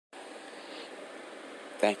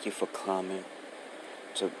Thank you for coming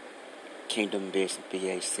to Kingdom Business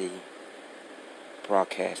BAC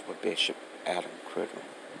broadcast with Bishop Adam Criddle.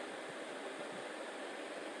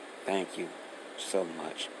 Thank you so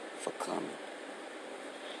much for coming.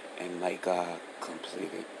 And may God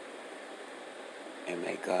complete it. And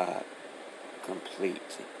may God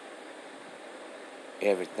complete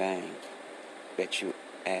everything that you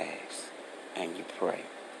ask and you pray.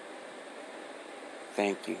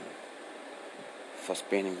 Thank you for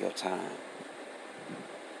spending your time.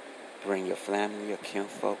 Bring your family, your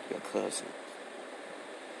kinfolk, your cousins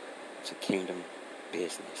to Kingdom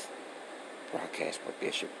Business broadcast with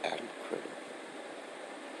Bishop Adam Criddle.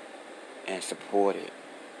 And support it.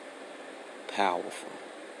 Powerful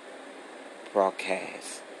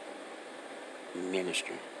broadcast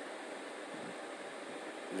ministry.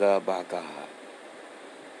 Love by God.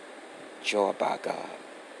 Joy by God.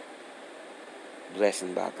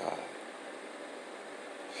 Blessing by God.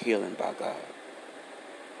 Healing by God.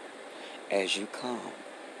 As you come,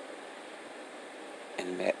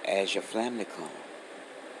 and as your family come,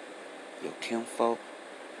 your kinfolk,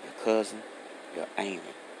 your cousin, your auntie,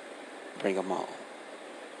 bring them all.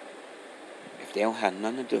 If they don't have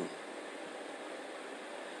nothing to do,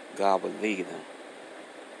 God will lead them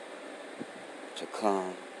to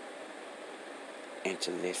come and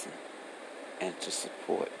to listen and to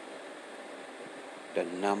support the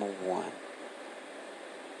number one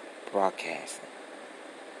broadcasting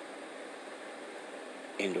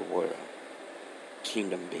in the world,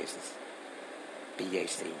 Kingdom Business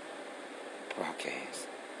BAC broadcast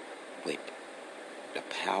with the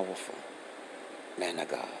powerful man of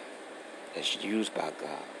God that's used by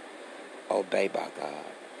God, obeyed by God,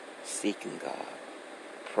 seeking God,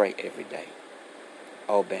 pray every day,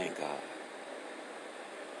 obeying God.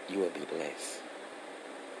 You will be blessed.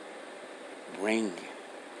 Bring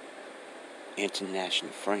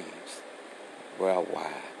international friends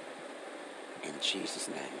worldwide in Jesus'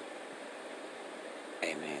 name.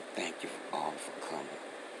 Amen. Thank you all for coming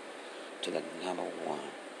to the number one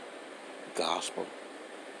gospel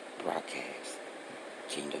broadcast,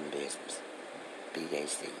 Kingdom Business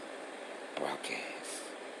BAC broadcast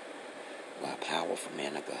by powerful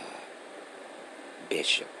man of God,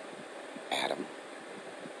 Bishop Adam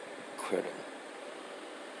Criddle.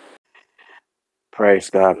 Praise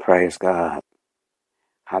God, praise God.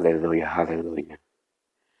 Hallelujah, hallelujah.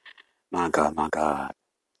 My God, my God.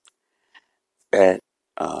 That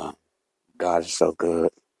God is so good.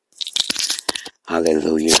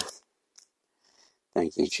 Hallelujah.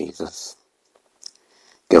 Thank you, Jesus.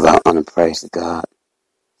 Give our honor and praise to God.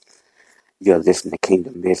 You're listening to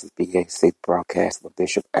Kingdom Business BAC broadcast with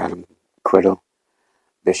Bishop Adam Criddle,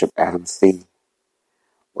 Bishop Adam C.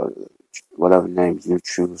 Whatever name you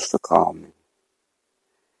choose to call me.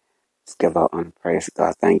 Let's give our honor and praise to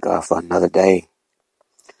God. Thank God for another day.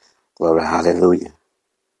 Glory, hallelujah.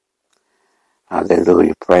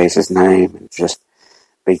 Hallelujah. Praise His name and just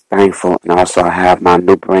be thankful. And also I have my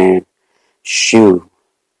new brand shoe.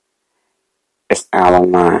 It's out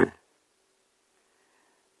online.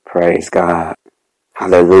 Praise God.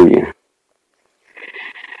 Hallelujah.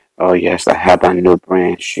 Oh yes, I have my new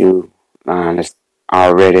brand shoe line. It's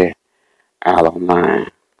already out online.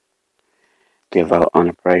 Give our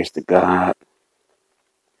honor praise to God.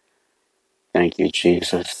 Thank you,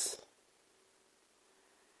 Jesus.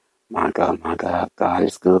 My God, my God. God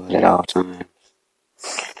is good at all times.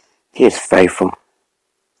 He is faithful.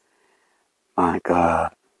 My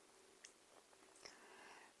God.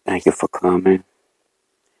 Thank you for coming.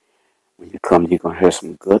 When you come, you're going to hear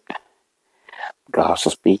some good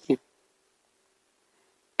gospel speaking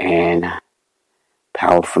and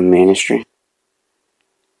powerful ministry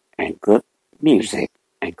and good music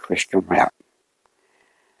and Christian rap.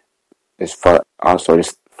 It's for also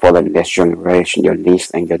this for the next generation, your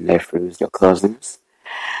niece and your nephews, your cousins.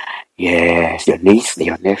 Yes, your niece,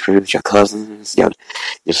 your nephews, your cousins, your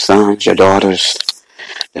sons, your daughters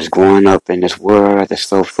that's growing up in this world that's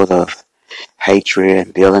so full of hatred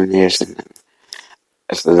and bitterness, and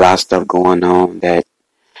there's a lot of stuff going on that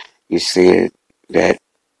you see that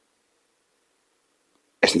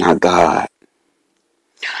it's not God.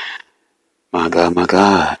 My God, my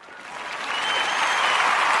God.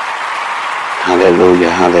 Hallelujah,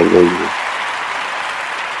 hallelujah.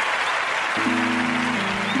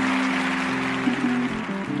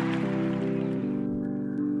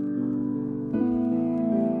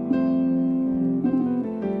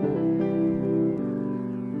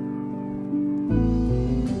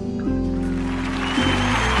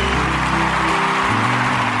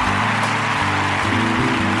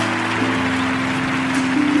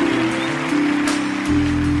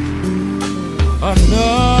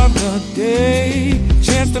 Another day,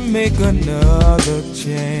 chance to make another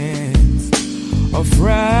chance. A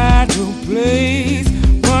fragile place,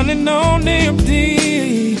 running on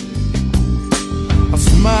empty. A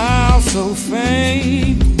smile so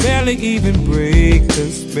faint, barely even break the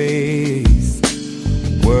space.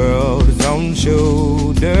 World is on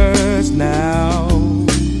shoulders now.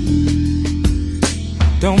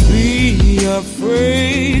 Don't be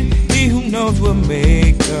afraid, he who knows will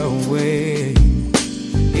make a way.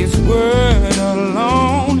 His word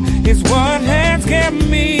alone is what has kept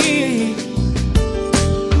me.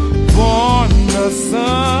 Born the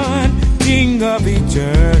Son, King of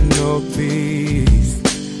eternal peace.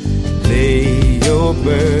 Lay your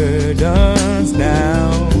burdens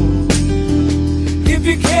down. If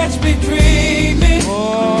you catch me dreaming,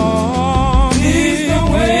 oh, please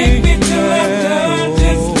don't wake me till I'm done.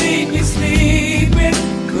 Just leave me sleeping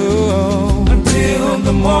until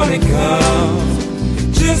the morning comes.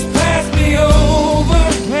 Just pass me over,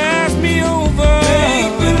 pass me over.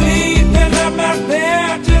 Make believe that I'm not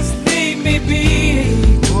there. Just leave me be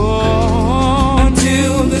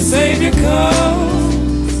until the Savior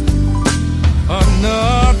comes.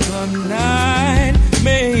 Another night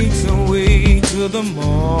makes a way to the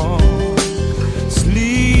morn.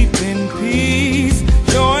 Sleep in peace,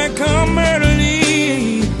 joy come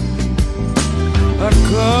early. A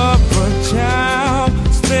covered child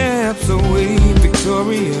steps away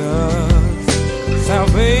victorious.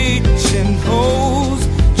 Salvation holds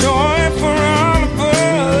joy for all of us.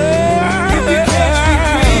 If you catch me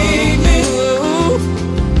dreaming,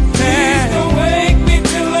 please don't wake me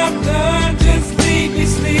till I'm done. Just leave me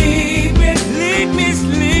sleeping, leave me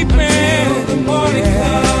sleeping until the morning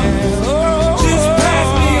comes. Just pass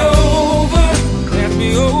me over, pass me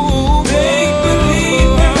over. Make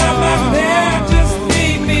believe that I'm not there. Just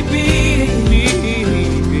leave me be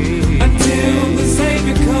until the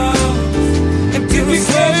Savior comes. Until we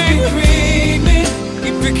catch me dreaming,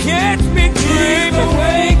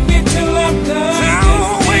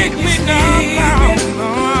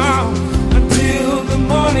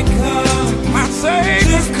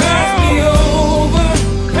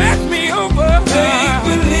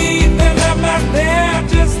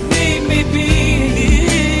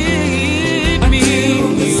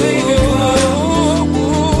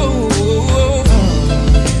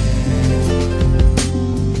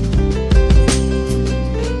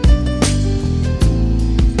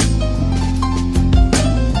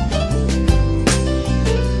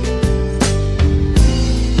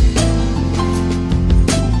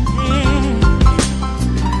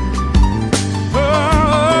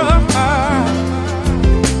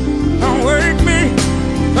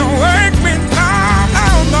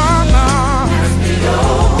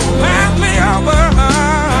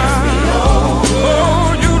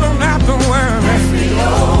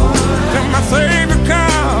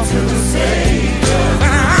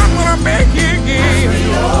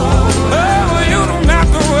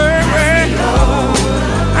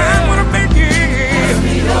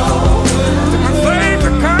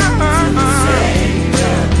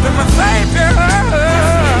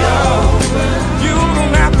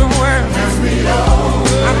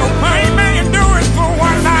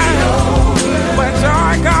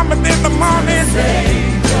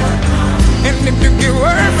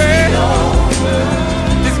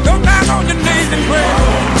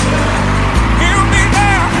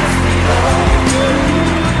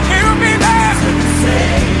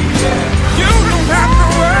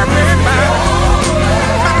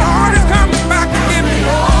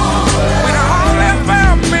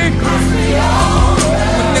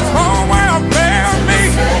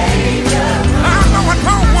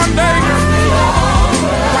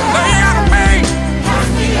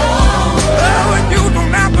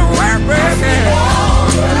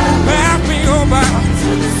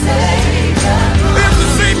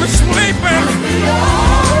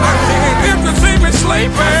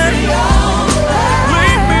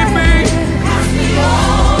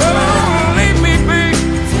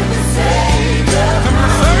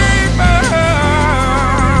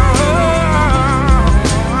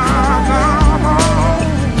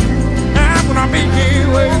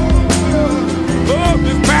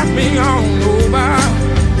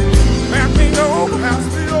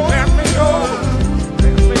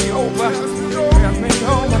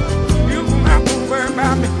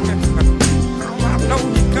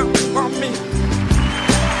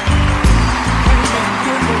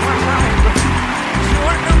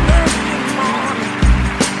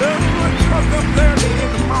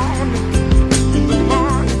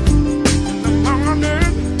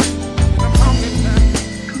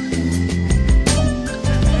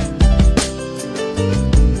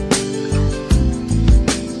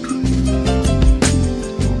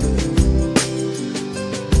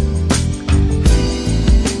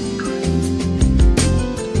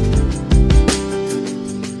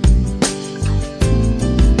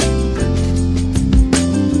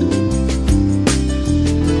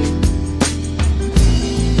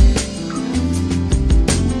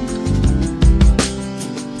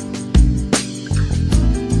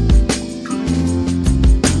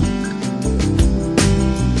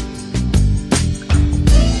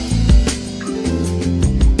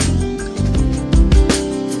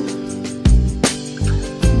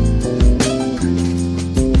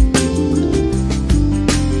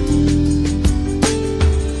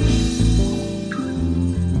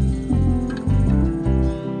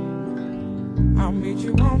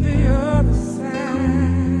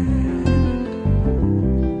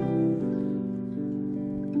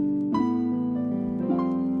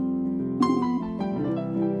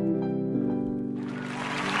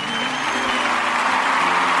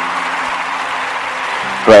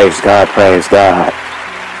 Praise God, praise God.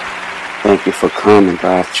 Thank you for coming,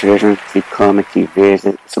 God's children. Keep coming, keep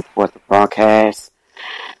visiting, support the broadcast.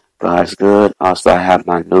 God's good. Also, I have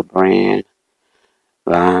my new brand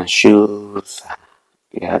line shoes.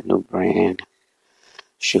 Yeah, new brand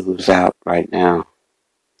shoes out right now.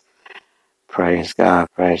 Praise God,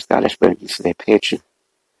 praise God. Let's bring you to that picture.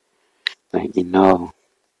 Thank you know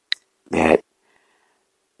that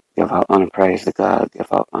give our honor, praise to God. Give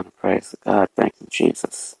our honor, praise to God. Thank you,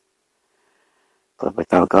 Jesus. But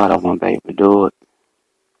without God, I won't be able to do it.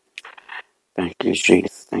 Thank you,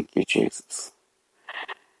 Jesus. Thank you, Jesus.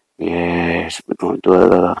 Yes, we're going to do a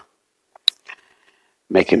little,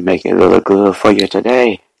 make it a little good for you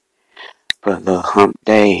today. For the hump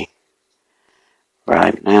day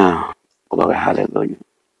right now. Glory, hallelujah.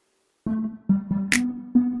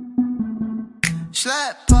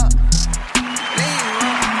 Slap up,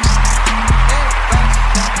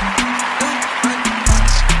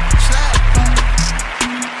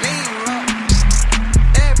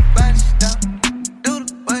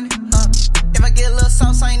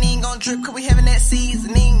 sauce, I ain't even gon' drip, cause we having that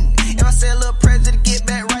seasoning. If I say a little prayer to get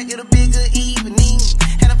back right, it'll be a good evening.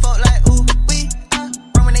 And I folk like, ooh, we,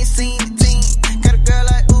 from when they seen the team. Got a girl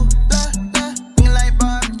like, ooh, la, la, looking like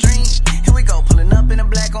Barbie Dream. Here we go, pulling up in a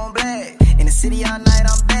black on black. In the city all night,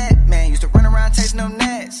 I'm Batman. Used to run around chasing them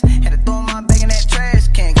gnats. Had to throw my bag in that trash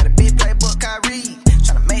can. Got a big playbook I read.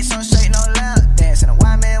 Tryna make some shake, no loud dance. And a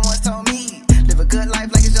white man once told me, live a good life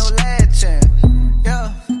like it's your last chance.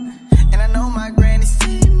 Yeah. And I know my granny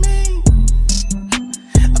see me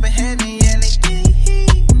up in heaven, yeah, they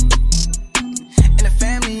eat. And the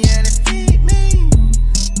family, yeah, they feed me.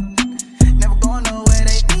 Never going nowhere,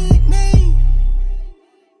 they need me.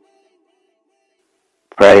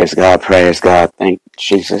 Praise God, praise God. Thank you,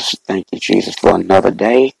 Jesus. Thank you, Jesus, for another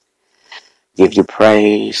day. Give you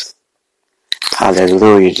praise.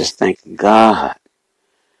 Hallelujah. Just thanking God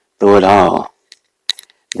through it all.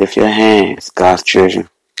 Lift your hands, God's children.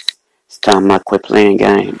 It's time I quit playing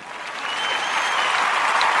games.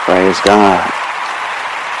 Praise God.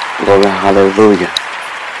 Glory, hallelujah.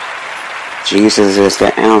 Jesus is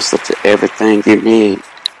the answer to everything you need.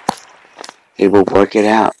 He will work it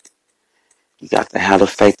out. You got to have the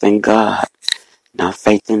faith in God, not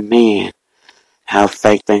faith in men. Have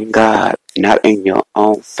faith in God, not in your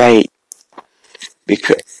own faith. Be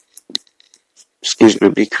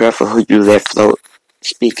careful who you let flow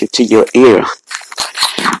speak into your ear.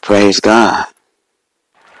 Praise God.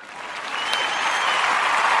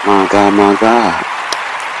 My God, my God.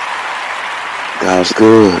 God's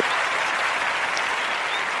good.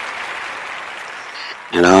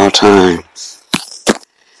 At all times.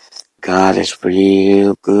 God is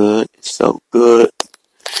real good. It's so good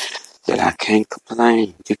that I can't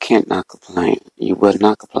complain. You can't not complain. You will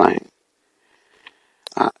not complain.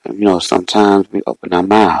 Sometimes we open our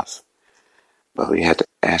mouths, but we have to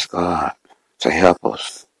ask God to help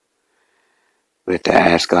us. We have to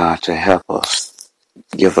ask God to help us,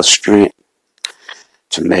 give us strength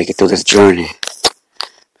to make it through this journey.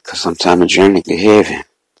 Because sometimes the journey get heavy.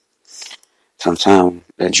 Sometimes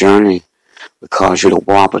the journey will cause you to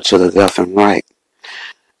wobble to the left and right.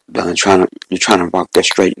 But you're trying to walk that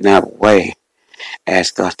straight and narrow way.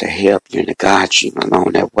 Ask God to help you and to guide you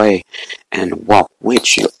along that way and walk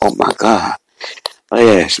with you. Oh my God.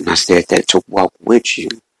 Yes, and I said that, to walk with you.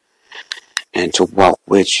 And to walk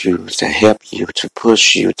with you, to help you, to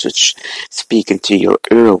push you, to speak into your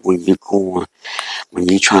ear when you're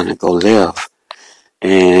trying to go left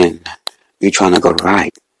and you're trying to go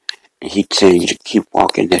right. And He telling you to keep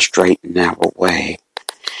walking that straight and narrow way.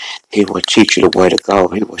 He will teach you the way to go.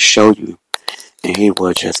 He will show you, and He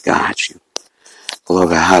will just guide you.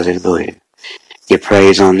 Glory, hallelujah. Give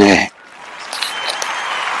praise on that.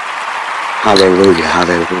 Hallelujah,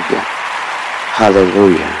 hallelujah,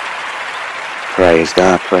 hallelujah. Praise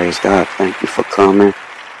God, praise God. Thank you for coming.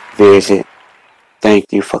 Visit.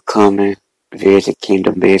 Thank you for coming. Visit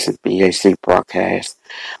Kingdom Business BAC broadcast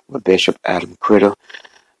with Bishop Adam Critter,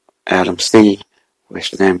 Adam C.,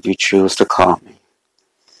 which name you choose to call me.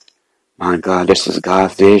 My God, this is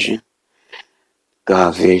God's vision.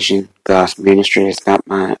 God's vision, God's ministry is not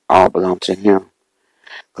mine. All belong to Him.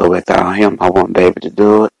 But without Him, I won't be able to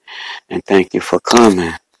do it. And thank you for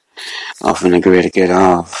coming. I'm finna agree to get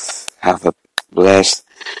off. Have a blessed,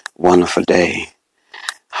 wonderful day.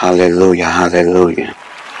 Hallelujah, hallelujah.